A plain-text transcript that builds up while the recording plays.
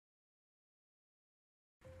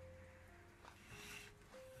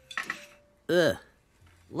Ugh.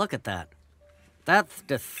 Look at that. That's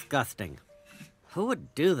disgusting. Who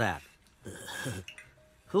would do that?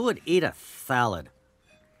 Who would eat a salad?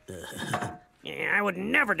 Yeah, I would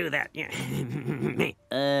never do that.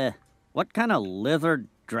 Yeah. What kind of lizard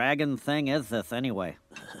dragon thing is this anyway?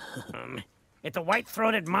 It's a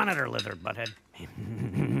white-throated monitor lizard, butthead.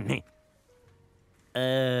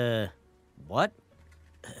 What?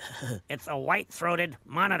 It's a white-throated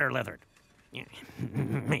monitor lizard. Yeah.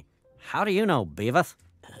 How do you know, Beavis?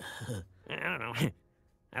 I don't know.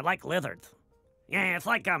 I like lizards. Yeah, it's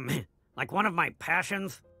like one of my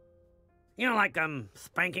passions. You know, like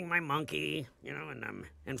spanking my monkey, you know,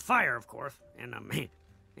 and fire, of course,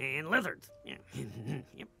 and lizards. Yeah.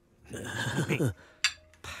 Yep.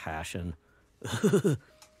 Passion. You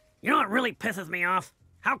know what really pisses me off?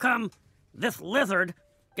 How come this lizard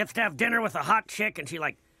gets to have dinner with a hot chick and she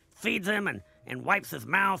like feeds him and wipes his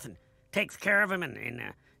mouth and takes care of him and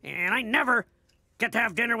I never get to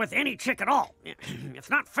have dinner with any chick at all? It's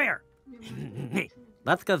not fair.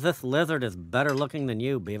 That's because this lizard is better looking than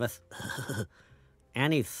you, Beavis.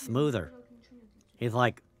 And he's smoother. He's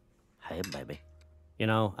like, hey, baby. You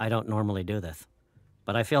know, I don't normally do this,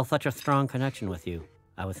 but I feel such a strong connection with you.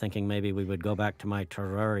 I was thinking maybe we would go back to my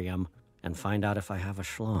terrarium and find out if I have a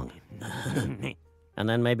schlong. And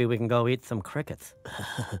then maybe we can go eat some crickets.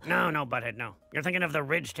 No, butthead, no. You're thinking of the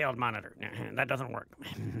ridge-tailed monitor. That doesn't work.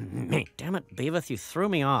 Damn it, Beavis, you threw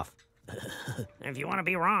me off. If you want to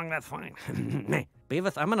be wrong, that's fine.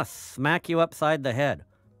 Beavis, I'm gonna smack you upside the head.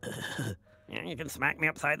 Yeah, you can smack me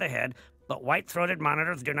upside the head, but white-throated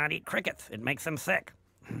monitors do not eat crickets. It makes them sick.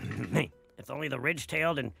 It's only the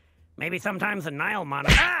ridge-tailed and maybe sometimes the Nile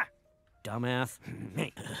monitor. Ah! Dumbass.